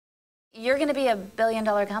You're going to be a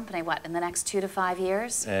billion-dollar company, what, in the next 2 to 5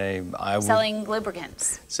 years? Selling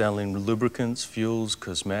lubricants. Selling lubricants, fuels,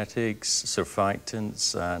 cosmetics,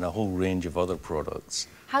 surfactants, and a whole range of other products.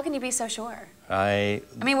 How can you be so sure? I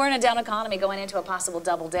mean, we're in a down economy going into a possible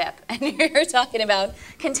double dip, and you're talking about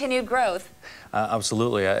continued growth.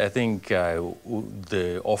 Absolutely. I think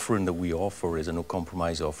the offering that we offer is a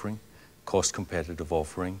no-compromise offering, cost-competitive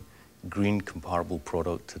offering, green comparable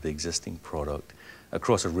product to the existing product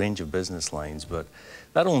across a range of business lines, but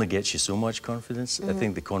that only gets you so much confidence. I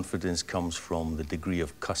think the confidence comes from the degree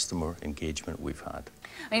of customer engagement we've had.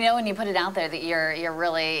 You know, when you put it out there that you're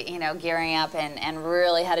really, gearing up and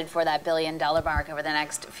really headed for that billion-dollar mark over the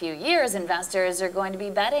next few years, investors are going to be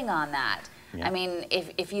betting on that. Yeah. I mean,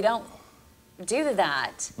 if you don't do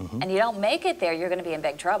that and you don't make it there, you're going to be in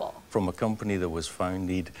big trouble. From a company that was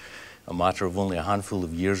founded a matter of only a handful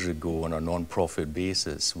of years ago on a non-profit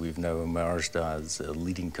basis, we've now emerged as a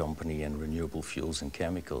leading company in renewable fuels and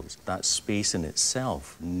chemicals. That space in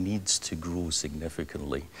itself needs to grow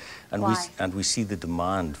significantly. And Why? We see the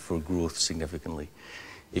demand for growth significantly.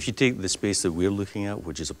 If you take the space that we're looking at,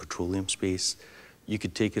 which is a petroleum space, you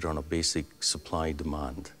could take it on a basic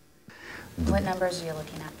supply-demand. What numbers are you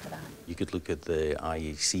looking at for that? You could look at the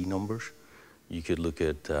IEC numbers. You could look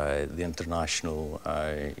at the international,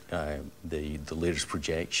 the latest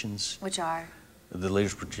projections. Which are? The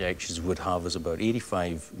latest projections would have us about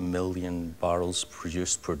 85 million barrels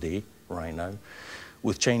produced per day right now,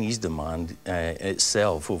 with Chinese demand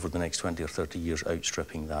itself over the next 20 or 30 years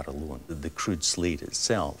outstripping that alone. The crude slate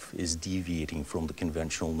itself is deviating from the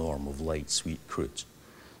conventional norm of light, sweet crudes.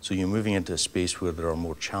 So you're moving into a space where there are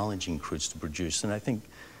more challenging crudes to produce, and I think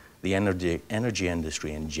the energy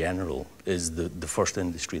industry in general is the first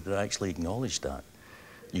industry that actually acknowledged that.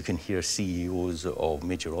 You can hear CEOs of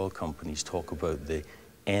major oil companies talk about the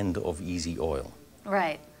end of easy oil.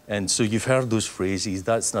 Right. And so you've heard those phrases.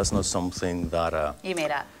 That's not something that you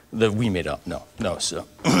made up. That we made up. No. So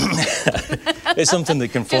it's something that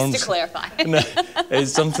conforms. Just to clarify. No,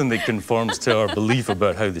 it's something that conforms to our belief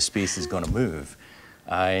about how the space is going to move.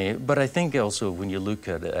 But I think also when you look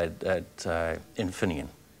at Infineon,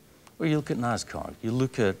 or you look at NASCAR, you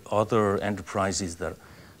look at other enterprises that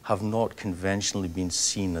have not conventionally been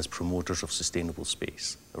seen as promoters of sustainable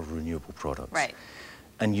space or renewable products. Right.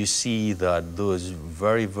 And you see that those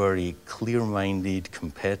very, very clear-minded,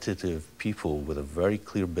 competitive people with a very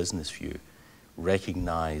clear business view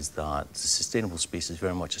recognize that the sustainable space is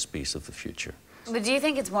very much a space of the future. But do you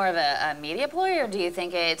think it's more of a media ploy, or do you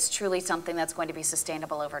think it's truly something that's going to be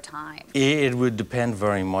sustainable over time? It would depend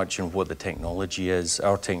very much on what the technology is.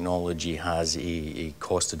 Our technology has a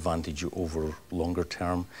cost advantage over longer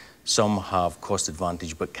term. Some have cost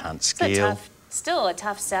advantage but can't scale. Still a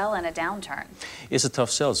tough sell in a downturn. It's a tough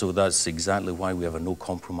sell, so that's exactly why we have a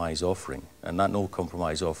no-compromise offering. And that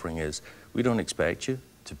no-compromise offering is, we don't expect you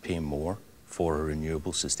to pay more for a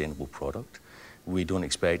renewable, sustainable product. We don't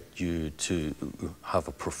expect you to have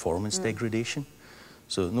a performance degradation.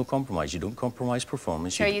 So no compromise. You don't compromise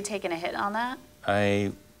performance. So are you taking a hit on that?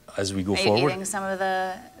 As we go forward. Are you eating some of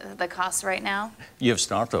the costs right now? You have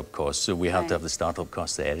startup costs, so we have to have the startup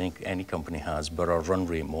costs that any company has, but our run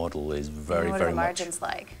rate model is very, very much. What are the margins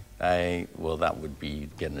like? Well, that would be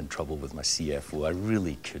getting in trouble with my CFO. I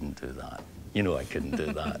really couldn't do that. You know I couldn't do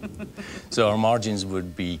that. So our margins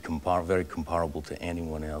would be very comparable to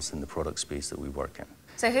anyone else in the product space that we work in.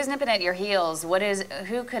 So who's nipping at your heels?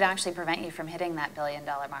 Who could actually prevent you from hitting that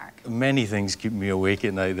billion-dollar mark? Many things keep me awake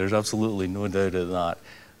at night. There's absolutely no doubt of that.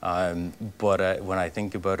 But when I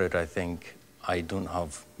think about it, I think I don't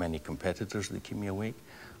have many competitors that keep me awake.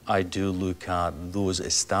 I do look at those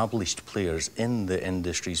established players in the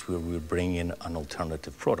industries where we're bringing an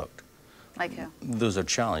alternative product. Like who? Those are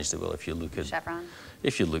challenged. Well, if you look at Chevron.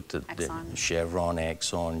 If you looked at Chevron,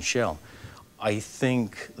 Exxon, Shell, I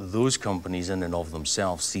think those companies in and of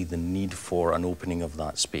themselves see the need for an opening of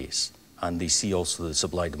that space, and they see also the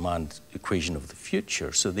supply-demand equation of the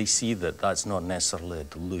future. So they see that that's not necessarily a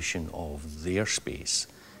dilution of their space;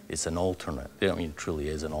 it's an alternate. I mean, it truly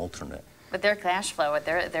is an alternate. With their cash flow, with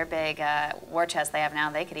their big war chest they have now,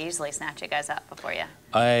 they could easily snatch you guys up before you.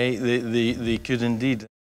 They could indeed.